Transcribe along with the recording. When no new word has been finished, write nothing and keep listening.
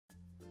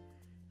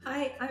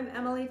Hi, I'm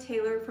Emily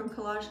Taylor from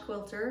Collage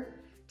Quilter.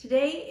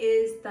 Today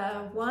is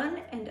the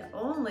one and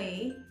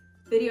only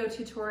video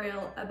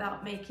tutorial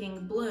about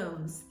making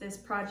blooms, this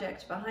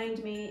project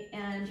behind me,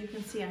 and you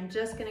can see I'm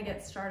just gonna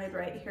get started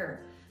right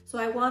here. So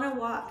I wanna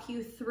walk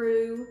you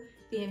through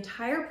the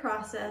entire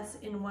process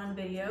in one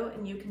video,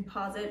 and you can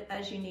pause it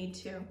as you need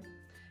to.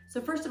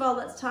 So first of all,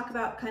 let's talk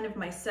about kind of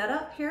my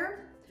setup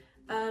here.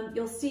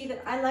 You'll see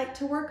that I like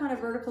to work on a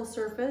vertical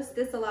surface.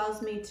 This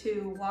allows me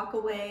to walk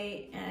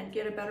away and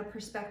get a better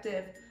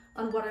perspective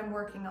on what I'm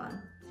working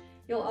on.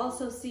 You'll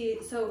also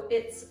see, so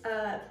it's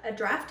a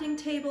drafting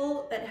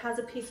table that has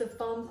a piece of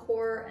foam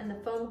core, and the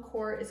foam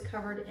core is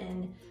covered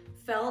in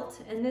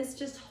felt, and this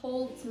just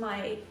holds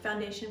my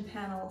foundation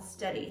panel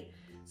steady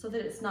so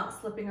that it's not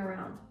slipping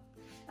around.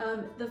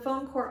 The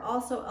foam core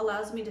also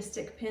allows me to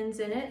stick pins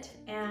in it,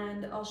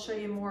 and I'll show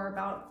you more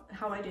about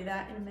how I do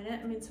that in a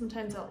minute. I mean,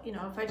 sometimes I'll,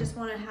 if I just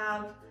want to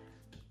have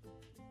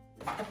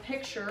a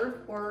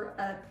picture or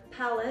a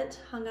palette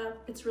hung up,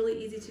 it's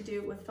really easy to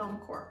do with foam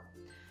core.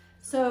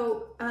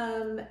 So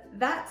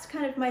that's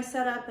kind of my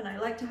setup, and I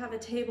like to have a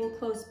table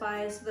close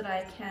by so that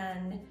I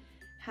can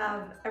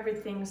have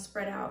everything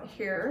spread out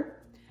here.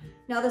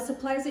 Now, the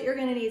supplies that you're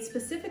going to need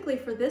specifically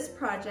for this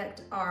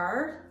project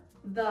are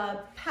the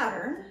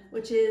pattern,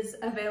 which is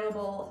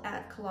available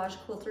at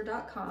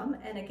collagequilter.com,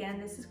 and again,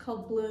 this is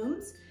called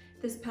Blooms.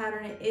 This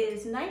pattern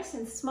is nice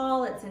and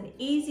small. It's an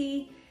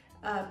easy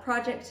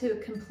project to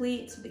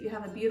complete so that you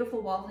have a beautiful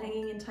wall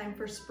hanging in time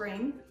for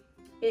spring.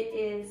 It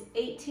is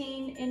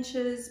 18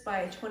 inches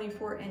by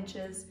 24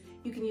 inches.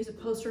 You can use a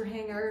poster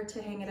hanger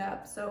to hang it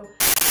up. So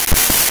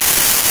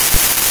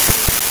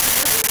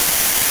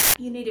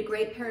you need a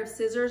great pair of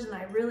scissors, and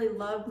I really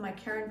love my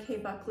Karen K.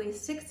 Buckley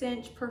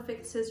 6-inch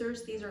perfect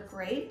scissors. These are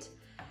great.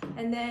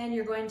 And then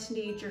you're going to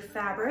need your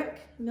fabric.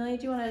 Amelia,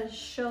 do you want to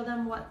show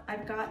them what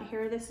I've got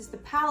here? This is the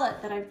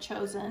palette that I've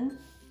chosen.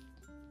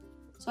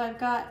 So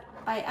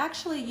I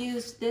actually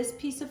used this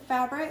piece of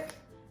fabric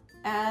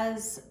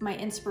as my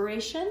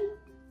inspiration.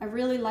 I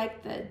really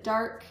like the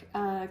dark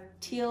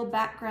teal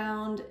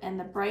background and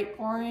the bright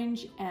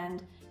orange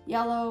and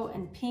yellow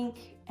and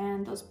pink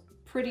and those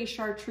pretty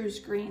chartreuse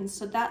greens.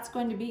 So that's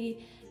going to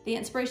be the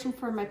inspiration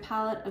for my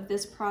palette of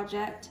this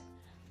project.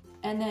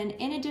 And then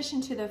in addition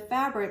to the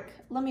fabric,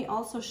 let me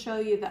also show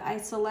you that I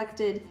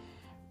selected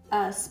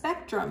a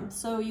spectrum.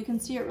 So you can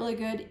see it really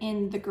good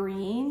in the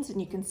greens,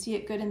 and you can see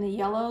it good in the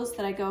yellows,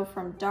 that I go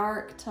from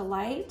dark to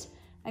light,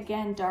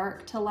 again,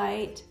 dark to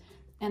light,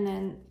 and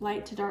then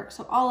light to dark,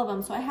 so all of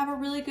them. So I have a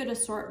really good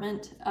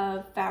assortment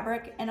of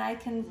fabric, and I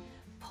can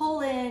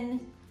pull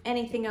in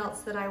anything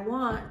else that I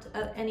want,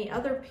 any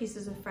other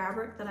pieces of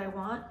fabric that I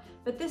want,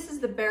 but this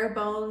is the bare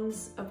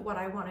bones of what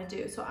I want to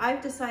do. So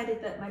I've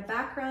decided that my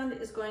background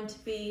is going to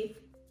be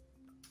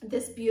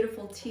this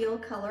beautiful teal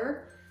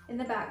color in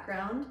the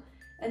background,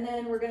 and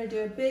then we're going to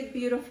do a big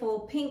beautiful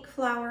pink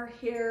flower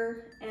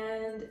here,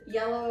 and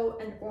yellow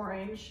and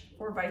orange,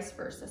 or vice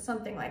versa,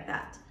 something like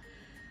that.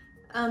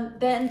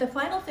 Then the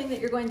final thing that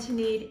you're going to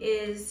need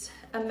is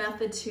a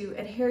method to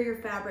adhere your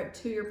fabric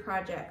to your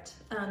project,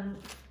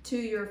 to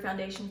your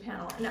foundation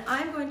panel. And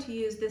I'm going to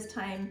use this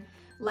time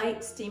Light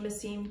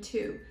Steamaseam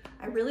 2.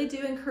 I really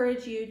do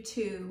encourage you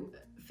to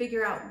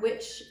figure out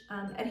which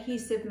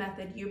adhesive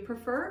method you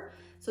prefer.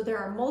 So there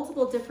are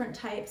multiple different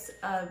types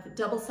of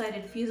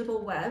double-sided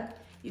fusible web.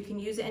 You can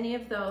use any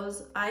of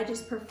those. I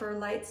just prefer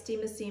Light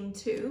Steamaseam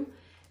 2.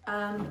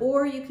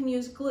 Or you can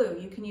use glue.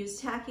 You can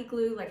use tacky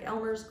glue like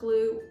Elmer's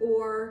glue,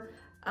 or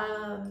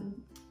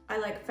I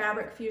like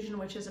Fabric Fusion,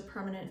 which is a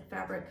permanent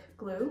fabric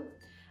glue.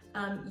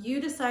 You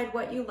decide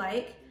what you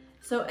like.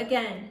 So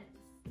again,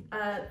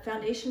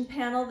 foundation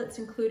panel that's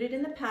included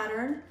in the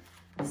pattern,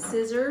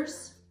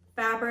 scissors,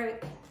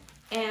 fabric,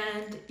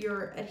 and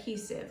your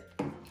adhesive.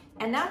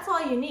 And that's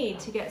all you need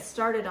to get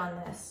started on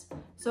this.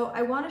 So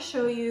I want to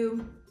show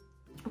you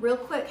real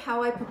quick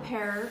how I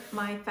prepare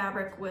my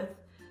fabric with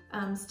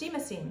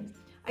Steamaseam.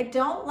 I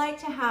don't like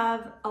to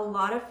have a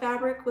lot of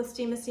fabric with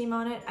Steamaseam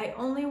on it. I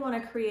only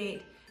want to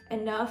create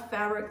enough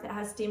fabric that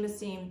has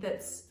Steamaseam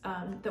that's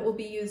that will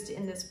be used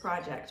in this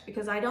project,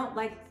 because I don't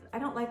like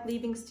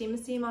leaving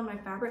Steamaseam on my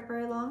fabric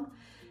very long.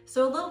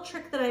 So a little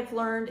trick that I've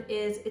learned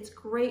is it's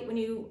great when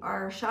you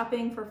are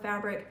shopping for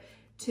fabric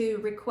to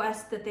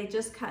request that they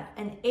just cut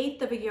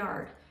 1/8 of a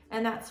yard,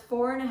 and that's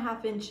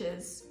 4.5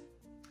 inches.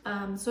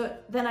 So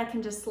then I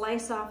can just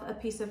slice off a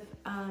piece of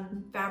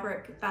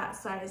fabric that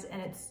size,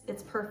 and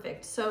it's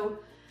perfect. So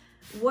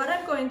what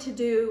I'm going to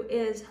do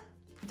is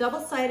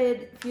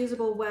double-sided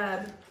fusible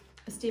web.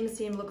 A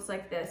Steamaseam looks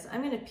like this.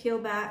 I'm going to peel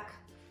back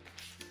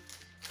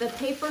the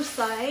paper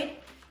side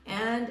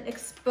and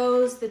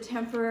expose the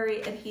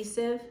temporary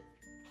adhesive,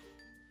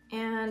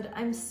 and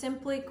I'm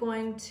simply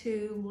going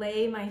to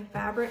lay my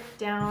fabric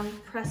down,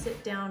 press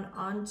it down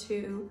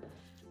onto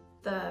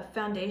the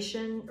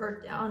foundation,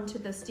 or onto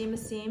the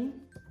Steamaseam.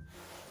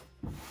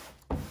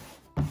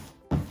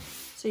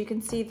 So you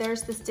can see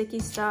there's the sticky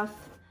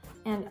stuff,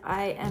 and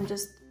I am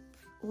just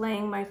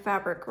laying my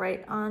fabric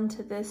right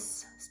onto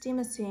this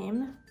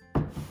Steamaseam.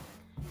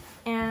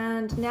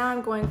 And now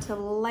I'm going to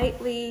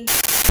lightly,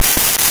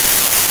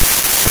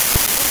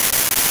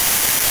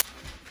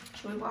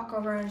 should we walk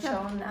over and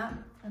show them that?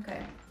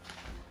 Okay.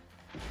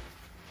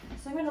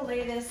 So I'm gonna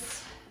lay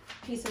this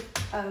piece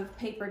of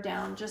paper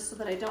down just so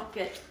that I don't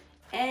get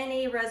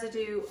any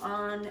residue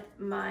on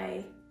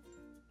my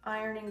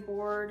ironing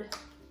board.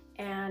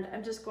 And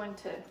I'm just going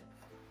to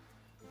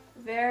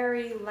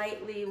very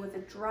lightly with a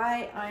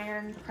dry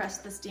iron press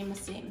the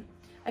Steam-A-Seam.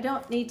 I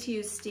don't need to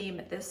use steam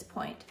at this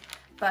point,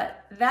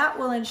 but that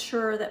will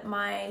ensure that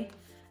my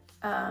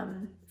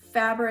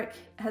fabric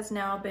has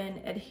now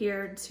been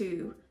adhered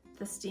to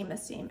the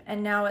Steam-A-Seam,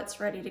 and now it's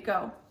ready to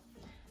go.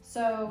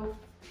 So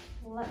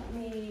let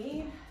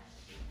me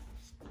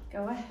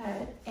go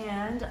ahead,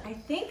 and I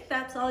think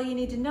that's all you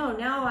need to know.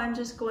 Now I'm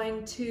just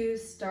going to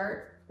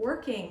start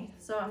working.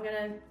 So I'm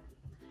gonna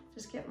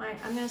just get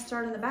I'm gonna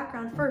start in the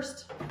background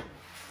first.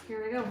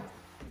 Here we go.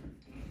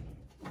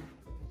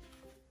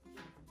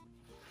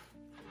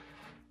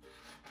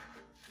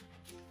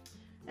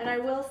 And I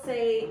will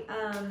say,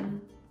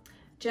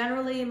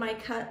 generally my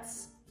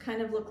cuts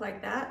kind of look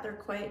like that. They're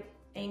quite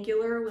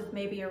angular with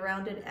maybe a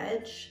rounded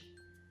edge.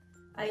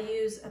 I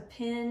use a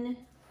pin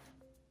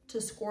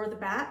to score the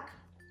back,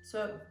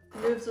 so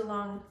it moves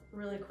along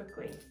really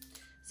quickly.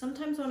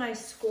 Sometimes when I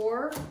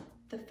score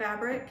the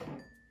fabric,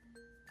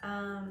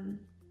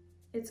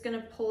 it's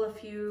gonna pull a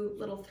few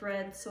little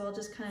threads, so I'll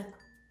just kind of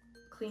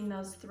clean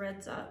those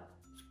threads up.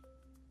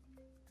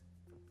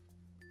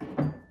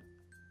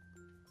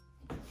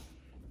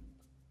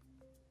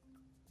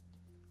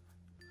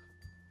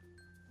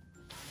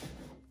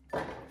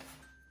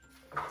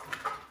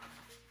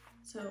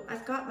 So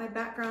I've got my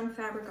background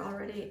fabric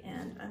already,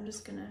 and I'm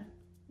just gonna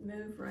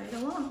move right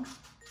along.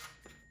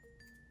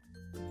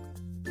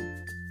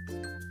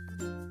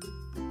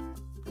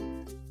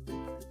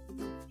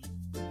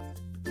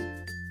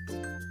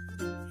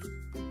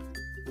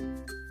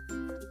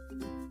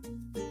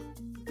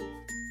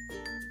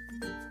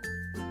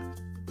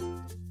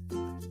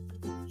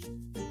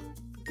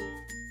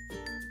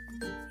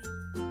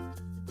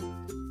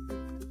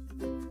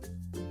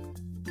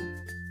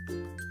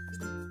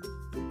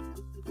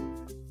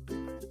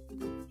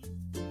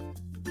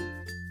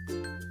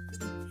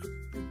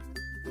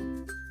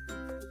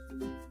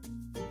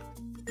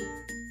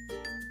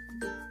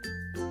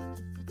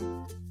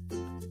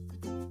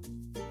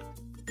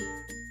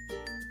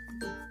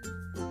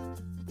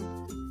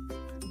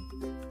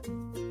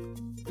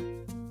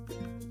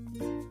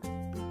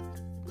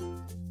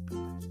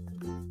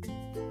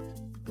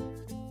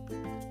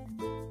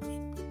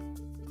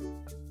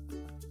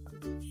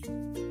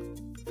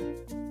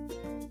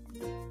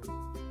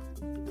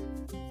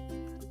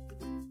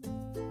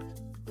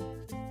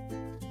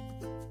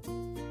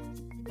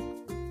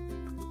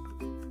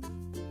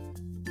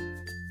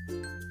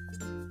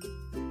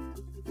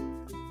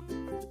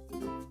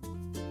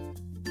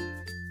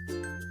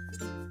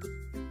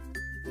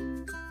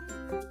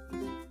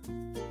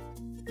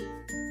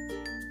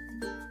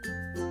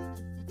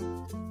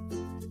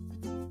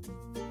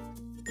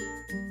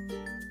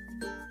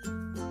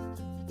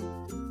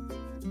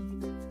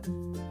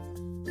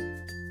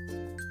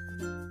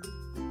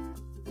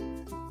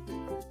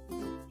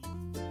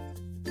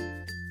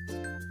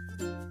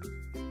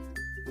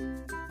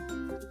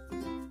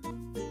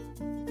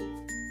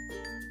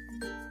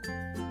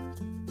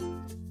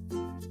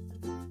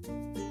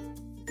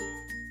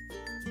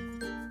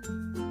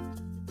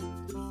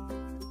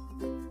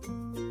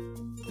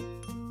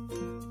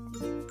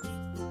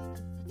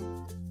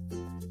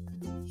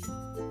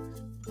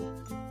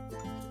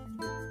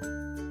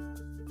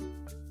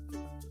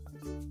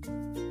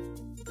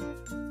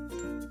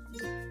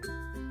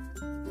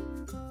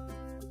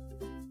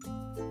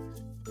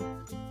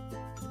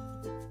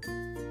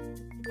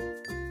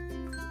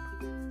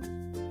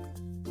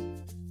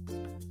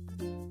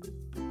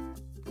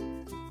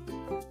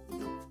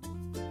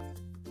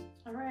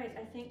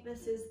 I think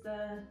this is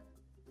the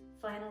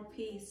final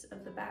piece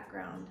of the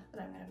background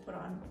that I'm going to put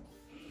on.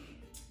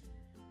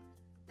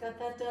 Got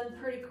that done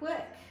pretty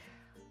quick.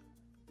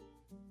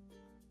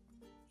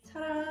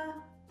 Ta-da!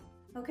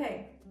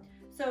 Okay,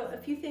 so a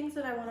few things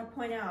that I want to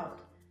point out.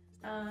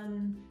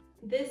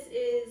 This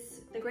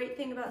is, the great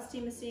thing about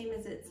Steam-A-Seam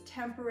is it's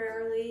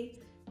temporarily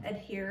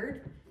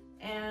adhered,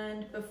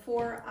 and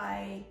before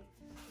I,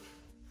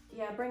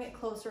 bring it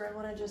closer, I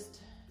want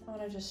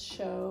to just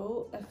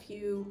show a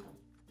few,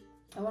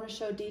 I want to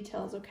show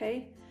details,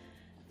 okay?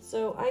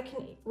 So I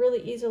can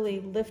really easily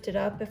lift it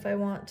up if I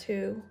want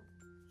to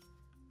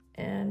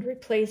and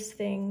replace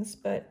things,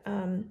 but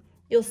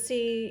you'll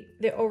see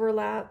the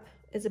overlap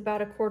is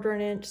about 1/4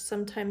 inch,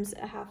 sometimes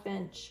 1/2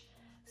 inch,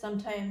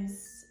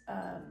 sometimes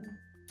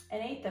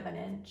 1/8 of an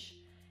inch.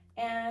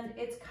 And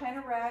it's kind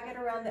of ragged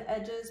around the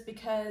edges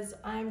because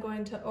I'm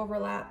going to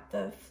overlap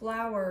the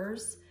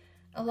flowers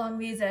along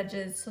these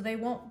edges, so they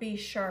won't be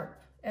sharp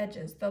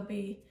edges, they'll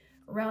be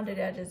rounded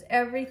edges.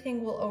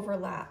 Everything will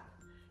overlap.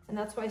 And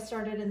that's why I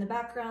started in the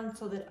background,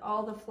 so that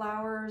all the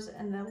flowers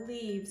and the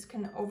leaves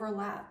can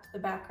overlap the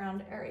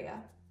background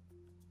area.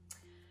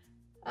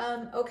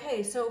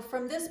 Okay, so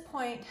from this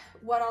point,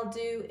 what I'll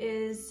do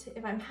is,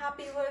 if I'm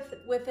happy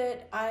with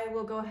it, I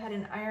will go ahead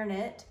and iron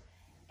it.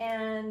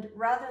 And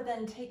rather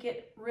than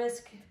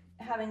risk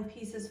having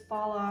pieces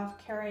fall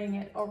off, carrying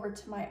it over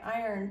to my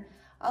iron,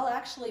 I'll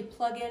actually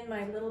plug in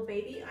my little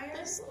baby iron.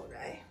 This little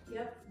guy.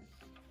 Yep.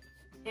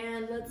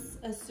 And let's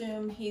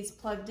assume he's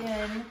plugged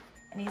in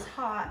and he's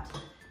hot.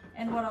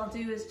 And what I'll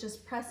do is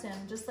just press him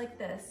just like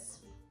this.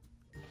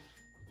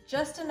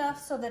 Just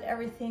enough so that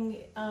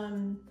everything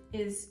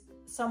is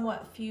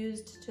somewhat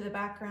fused to the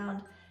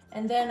background,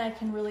 and then I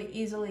can really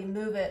easily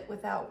move it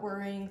without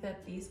worrying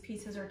that these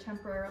pieces are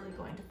temporarily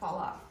going to fall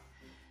off.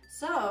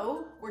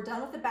 So we're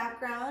done with the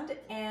background,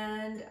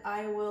 and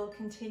I will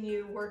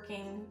continue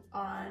working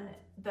on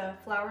the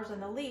flowers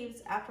and the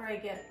leaves after I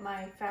get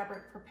my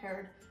fabric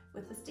prepared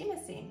with the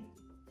Steam-A-Seam.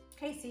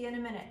 Okay, see you in a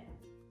minute.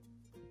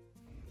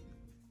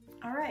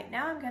 All right,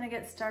 now I'm gonna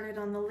get started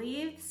on the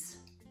leaves.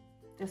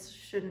 This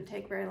shouldn't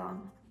take very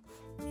long.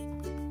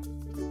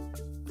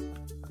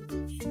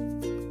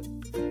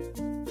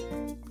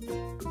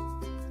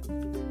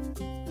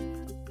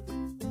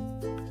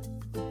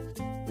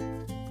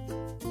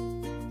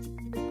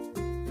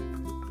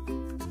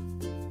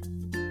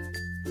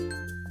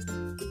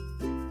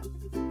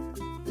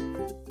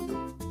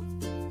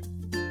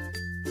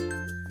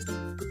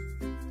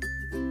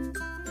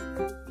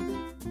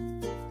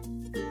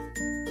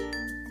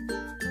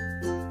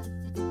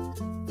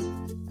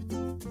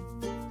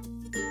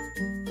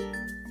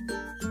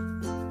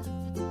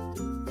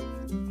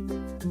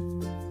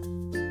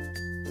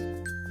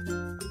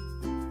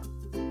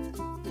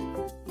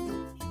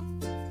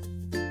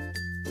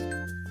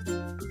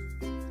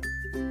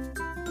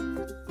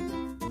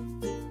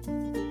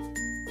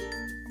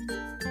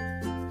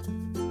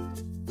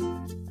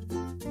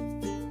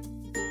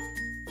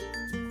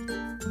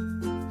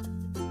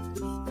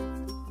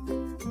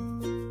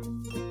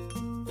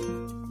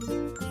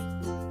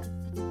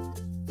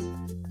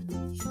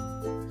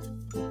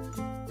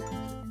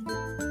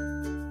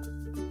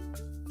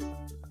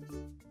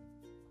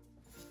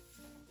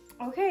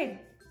 Okay,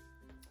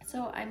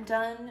 so I'm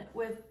done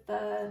with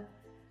the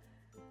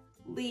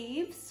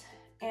leaves,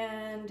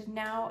 and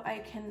now I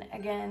can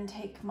again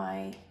take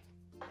my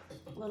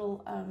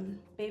little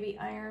baby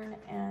iron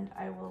and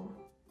I will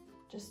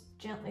just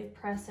gently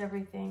press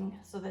everything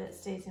so that it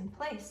stays in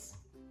place.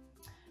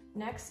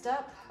 Next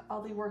up,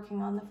 I'll be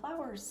working on the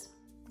flowers.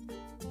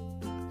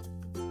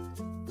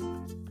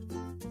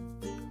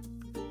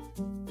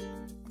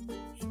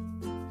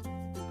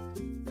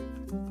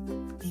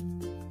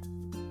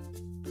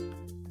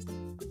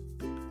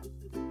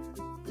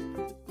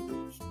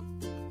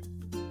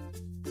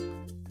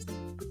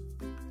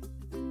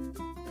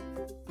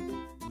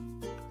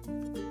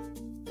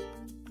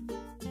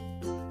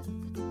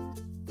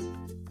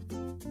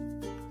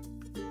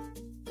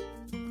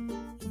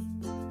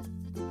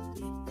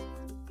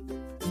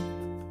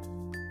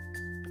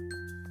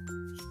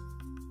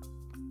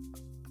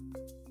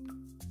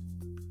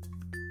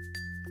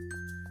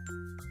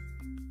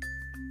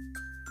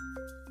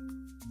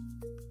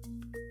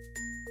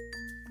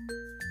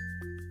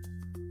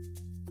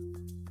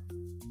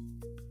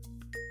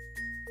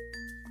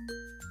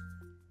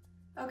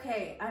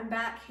 Okay, I'm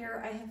back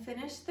here. I have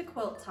finished the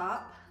quilt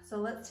top, so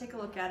let's take a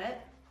look at it.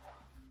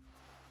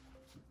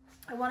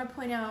 I want to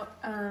point out,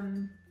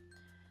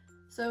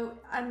 so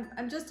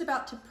I'm just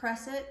about to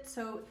press it,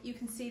 so you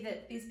can see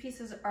that these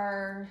pieces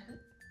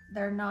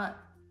they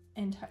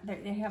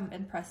haven't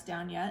been pressed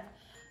down yet.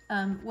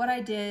 What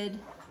I did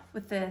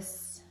with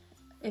this,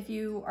 if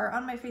you are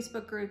on my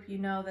Facebook group, you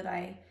know that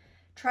I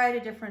tried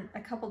a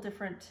couple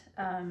different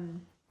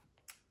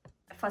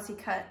fussy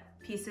cut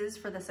pieces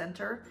for the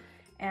center,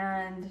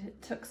 and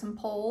took some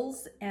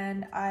poles,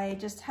 and I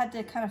just had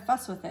to kind of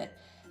fuss with it.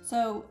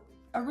 So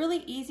a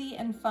really easy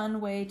and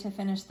fun way to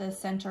finish the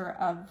center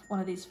of one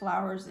of these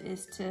flowers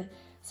is to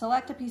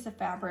select a piece of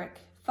fabric,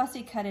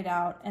 fussy cut it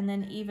out, and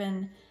then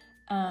even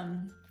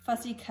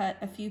fussy cut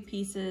a few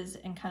pieces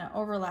and kind of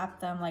overlap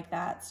them like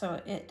that,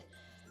 so it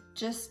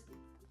just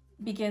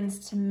begins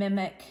to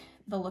mimic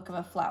the look of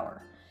a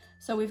flower.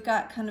 So we've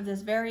got kind of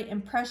this very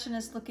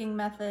impressionist looking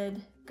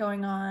method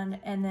going on,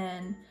 and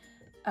then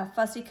a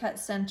fussy cut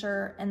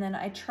center, and then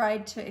I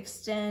tried to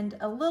extend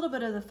a little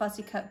bit of the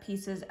fussy cut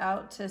pieces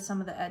out to some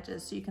of the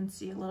edges, so you can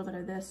see a little bit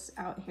of this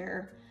out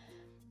here.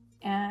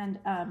 And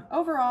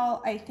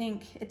overall, I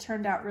think it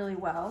turned out really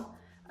well.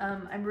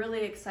 I'm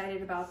really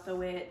excited about the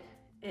way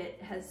it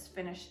has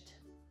finished,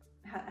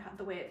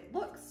 the way it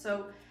looks.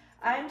 So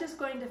I'm just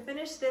going to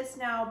finish this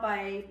now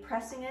by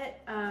pressing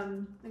it.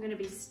 I'm going to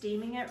be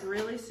steaming it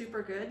really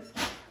super good.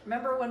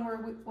 Remember,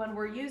 when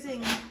we're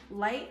using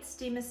light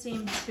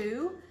Steam-A-Seam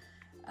 2,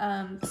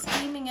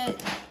 steaming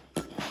it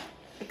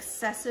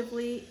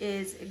excessively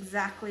is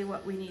exactly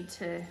what we need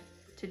to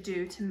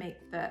do to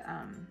make the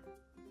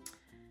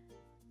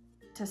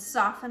to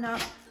soften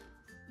up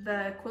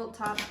the quilt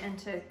top and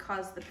to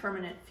cause the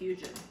permanent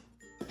fusion.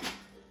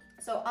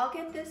 So I'll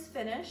get this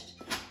finished,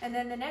 and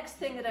then the next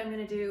thing that I'm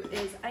going to do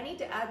is I need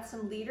to add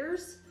some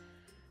leaders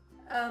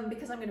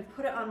because I'm gonna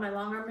put it on my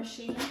long arm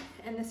machine,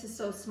 and this is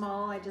so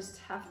small, I just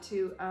have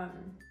to,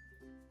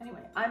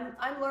 anyway,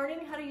 I'm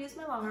learning how to use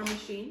my long arm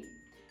machine.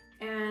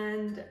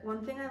 And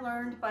one thing I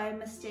learned by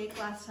mistake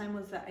last time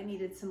was that I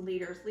needed some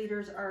leaders.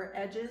 Leaders are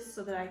edges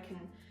so that I can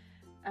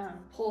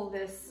pull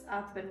this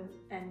up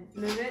and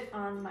move it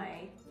on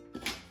my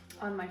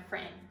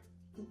frame.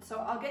 So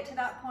I'll get to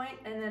that point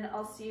and then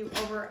I'll see you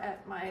over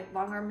at my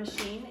long arm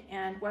machine,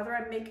 and whether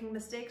I'm making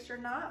mistakes or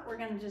not, we're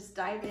gonna just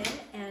dive in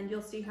and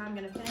you'll see how I'm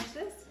gonna finish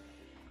this.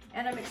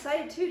 And I'm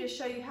excited too to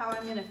show you how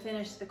I'm gonna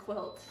finish the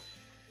quilt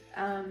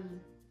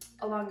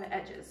along the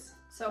edges.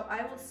 So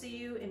I will see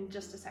you in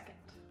just a second.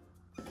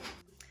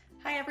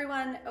 Hi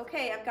everyone.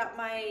 Okay, I've got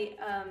my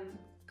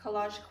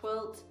collage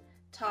quilt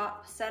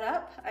top set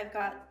up. I've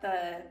got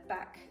the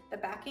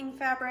backing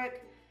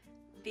fabric,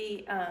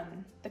 the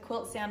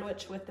quilt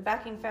sandwich with the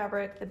backing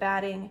fabric, the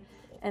batting,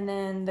 and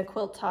then the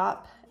quilt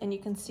top. And you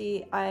can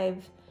see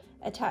I've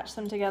attached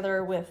them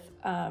together with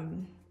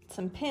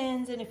some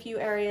pins in a few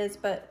areas,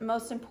 but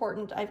most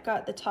important, I've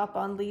got the top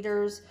on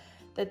leaders.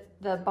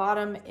 The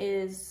bottom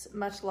is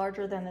much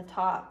larger than the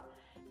top.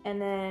 And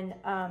then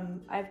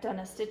I've done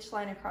a stitch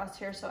line across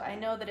here, so I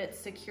know that it's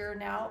secure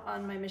now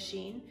on my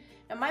machine.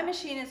 Now my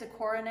machine is a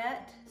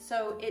Coronet,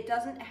 so it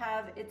doesn't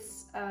have,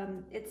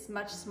 it's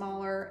much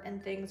smaller,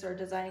 and things are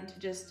designed to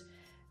just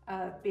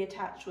be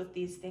attached with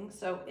these things.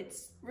 So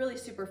it's really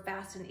super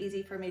fast and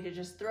easy for me to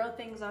just throw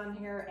things on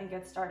here and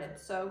get started.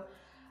 So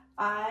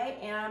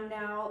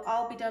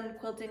I'll be done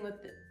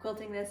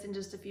quilting this in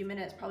just a few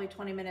minutes, probably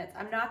 20 minutes.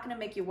 I'm not gonna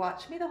make you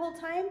watch me the whole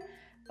time,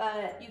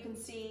 but you can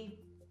see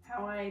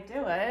how I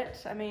do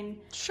it. I mean,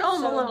 show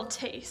them a little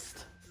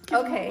taste.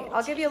 Okay,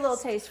 I'll give you a little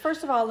taste.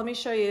 First of all, let me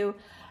show you.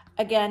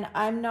 Again,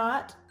 I'm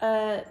not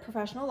a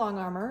professional long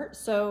armor,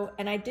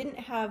 and I didn't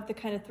have the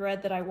kind of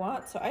thread that I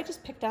want, so I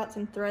just picked out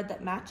some thread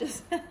that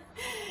matches.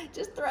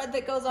 Just thread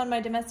that goes on my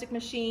domestic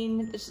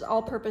machine. This is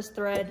all-purpose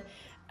thread,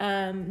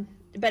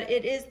 but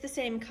it is the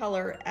same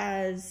color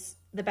as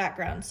the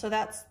background, so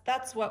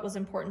that's what was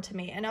important to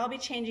me. And I'll be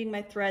changing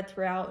my thread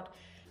throughout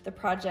the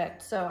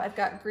project. So I've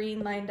got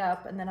green lined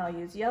up, and then I'll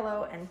use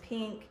yellow and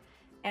pink,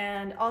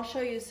 and I'll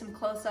show you some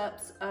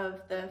close-ups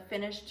of the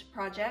finished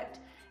project,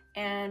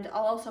 and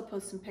I'll also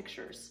post some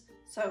pictures.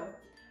 So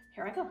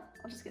here I go.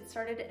 I'll just get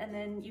started, and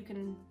then you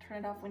can turn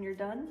it off when you're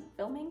done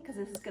filming, because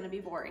this is going to be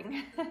boring.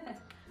 You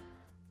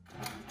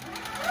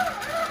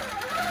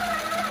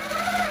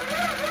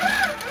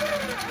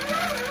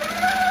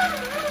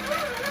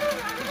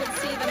can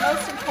see the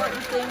most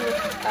important thing with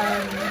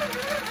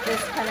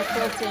this kind of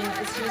quilting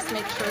is to just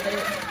make sure that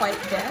it's quite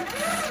dense.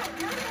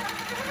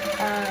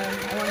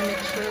 I want to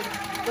make sure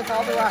with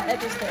all the raw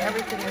edges that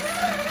everything is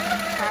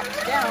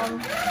packed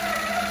down.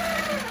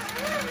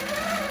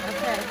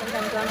 Okay, I think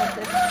I'm done with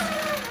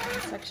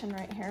this section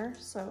right here,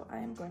 so I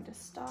am going to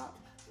stop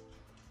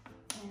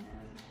and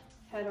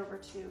head over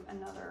to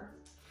another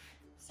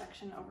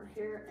section over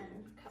here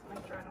and cut my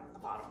thread on the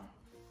bottom.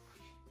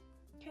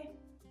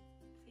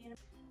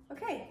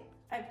 Okay,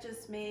 I've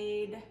just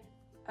made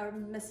a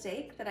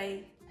mistake that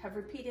I have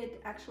repeated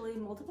actually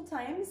multiple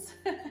times.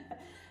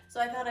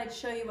 So I thought I'd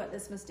show you what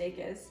this mistake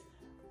is.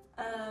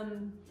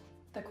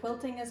 The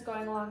quilting is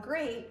going along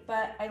great,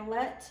 but I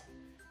let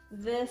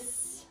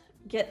this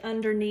get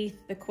underneath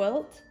the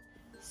quilt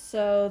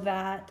so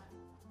that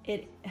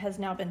it has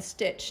now been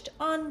stitched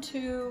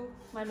onto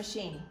my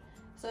machine.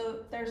 So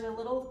there's a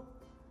little,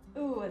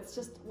 it's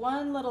just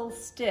one little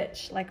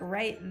stitch, like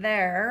right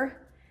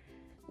there,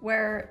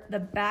 where the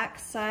back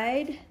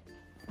side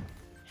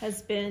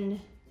has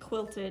been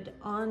quilted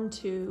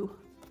onto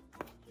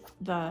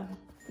the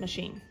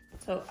machine.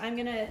 So I'm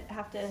gonna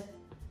have to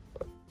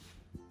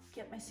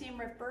get my seam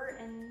ripper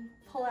and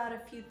pull out a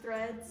few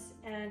threads,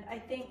 and I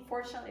think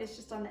fortunately it's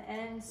just on the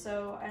end,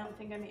 so I don't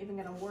think I'm even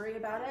gonna worry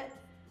about it,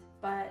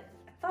 but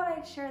I thought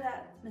I'd share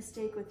that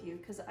mistake with you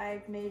because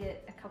I've made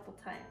it a couple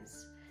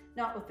times.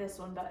 Not with this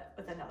one, but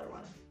with another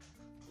one,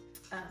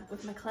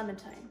 with my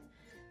Clementine.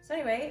 So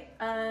anyway,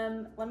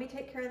 let me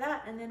take care of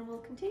that and then we'll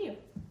continue.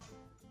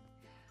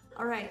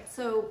 All right,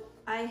 so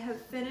I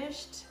have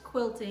finished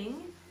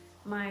quilting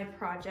my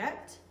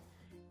project,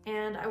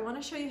 and I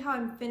want to show you how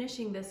I'm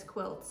finishing this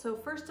quilt. So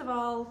first of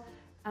all,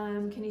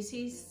 can you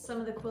see some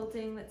of the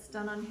quilting that's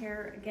done on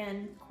here?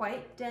 Again,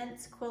 quite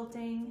dense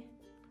quilting.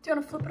 Do you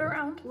want to flip it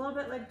around? A little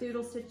bit like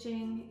doodle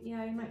stitching.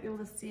 Yeah, you might be able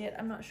to see it.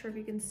 I'm not sure if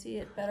you can see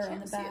it better on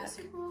the back.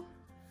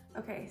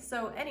 Okay,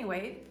 so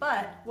anyway,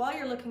 but while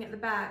you're looking at the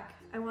back,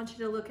 I want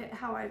you to look at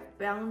how I've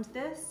bound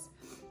this.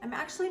 I'm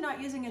actually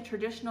not using a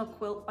traditional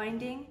quilt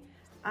binding.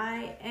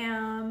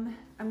 I'm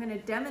gonna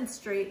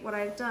demonstrate what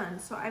I've done.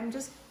 So I'm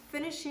just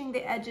finishing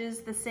the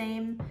edges the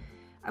same.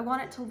 I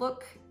want it to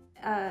look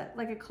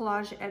like a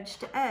collage edge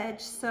to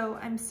edge. So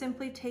I'm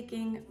simply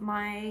taking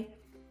my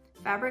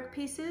fabric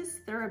pieces,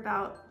 they're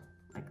about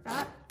like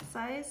that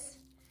size,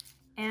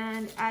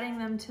 and adding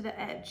them to the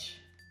edge,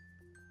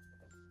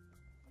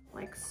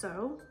 like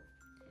so,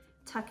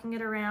 tucking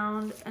it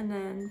around and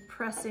then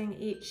pressing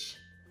each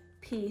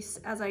piece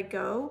as I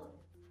go.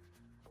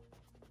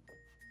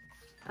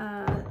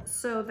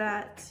 so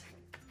that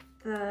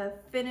the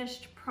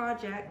finished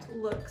project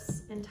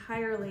looks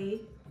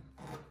entirely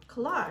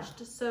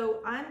collaged.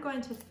 So I'm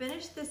going to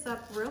finish this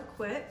up real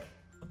quick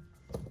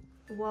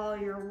while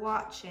you're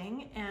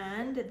watching,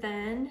 and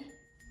then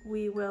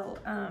we will,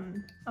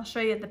 I'll show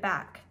you the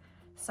back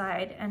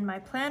side and my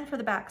plan for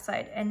the back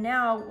side. And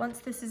now, once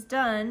this is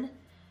done,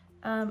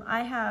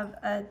 I have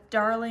a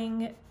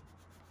darling,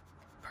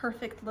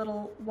 perfect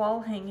little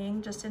wall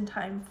hanging just in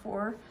time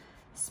for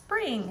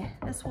spring.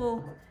 This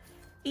will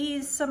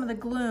ease some of the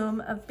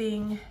gloom of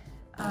being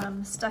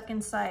stuck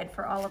inside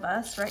for all of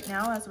us right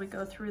now as we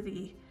go through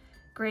the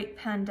great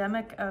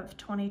pandemic of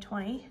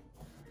 2020.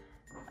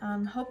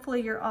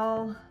 Hopefully you're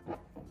all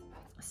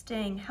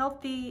staying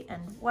healthy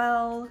and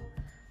well.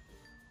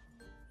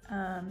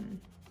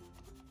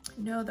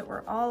 Know that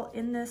we're all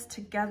in this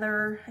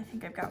together. I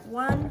think I've got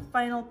one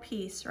final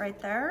piece right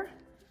there.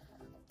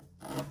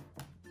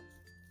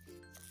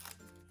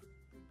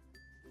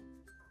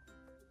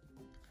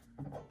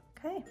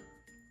 Okay.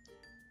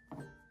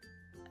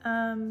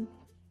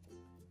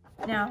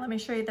 Now let me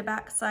show you the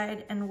back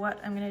side and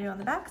what I'm gonna do on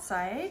the back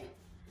side.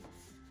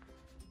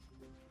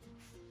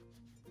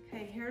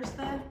 Okay, here's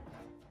the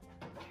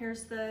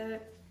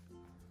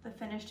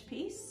finished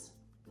piece.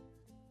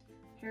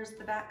 Here's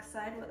the back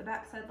side, what the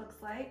back side looks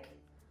like.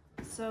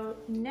 So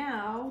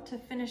now to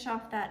finish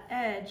off that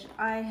edge,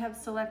 I have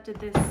selected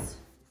this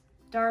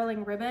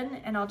darling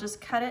ribbon, and I'll just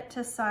cut it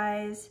to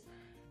size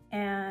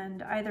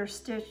and either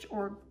stitch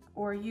or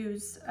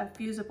use a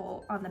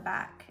fusible on the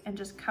back and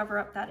just cover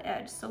up that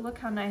edge. So look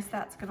how nice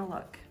that's gonna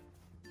look.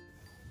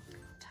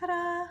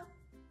 Ta-da!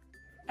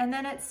 And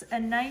then it's a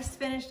nice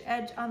finished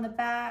edge on the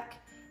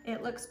back.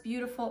 It looks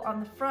beautiful on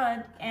the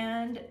front,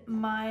 and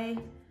my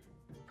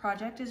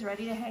project is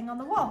ready to hang on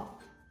the wall.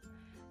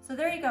 So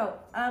there you go.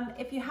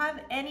 If you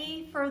have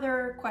any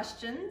further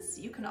questions,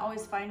 you can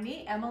always find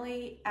me,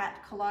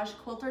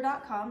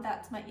 Emily@collagequilter.com.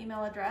 That's my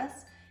email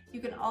address.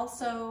 You can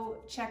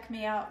also check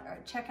me out, or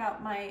check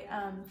out my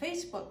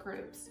Facebook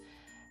groups.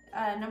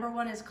 Number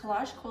one is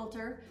Collage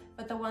Quilter,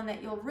 but the one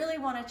that you'll really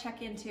want to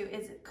check into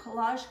is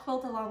Collage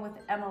Quilt Along with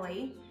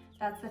Emily.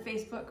 That's the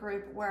Facebook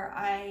group where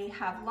I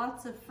have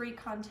lots of free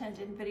content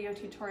and video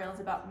tutorials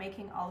about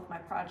making all of my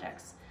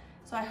projects.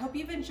 So I hope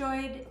you've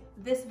enjoyed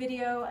this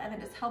video and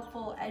that it's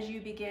helpful as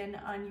you begin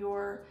on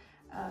your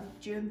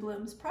June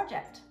Blooms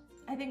project.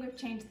 I think we've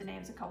changed the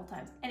names a couple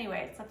times.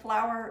 Anyway, it's a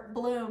flower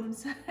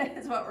blooms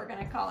is what we're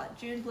gonna call it.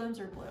 June blooms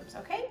or blooms,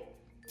 okay?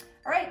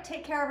 All right,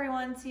 take care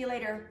everyone. See you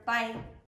later. Bye.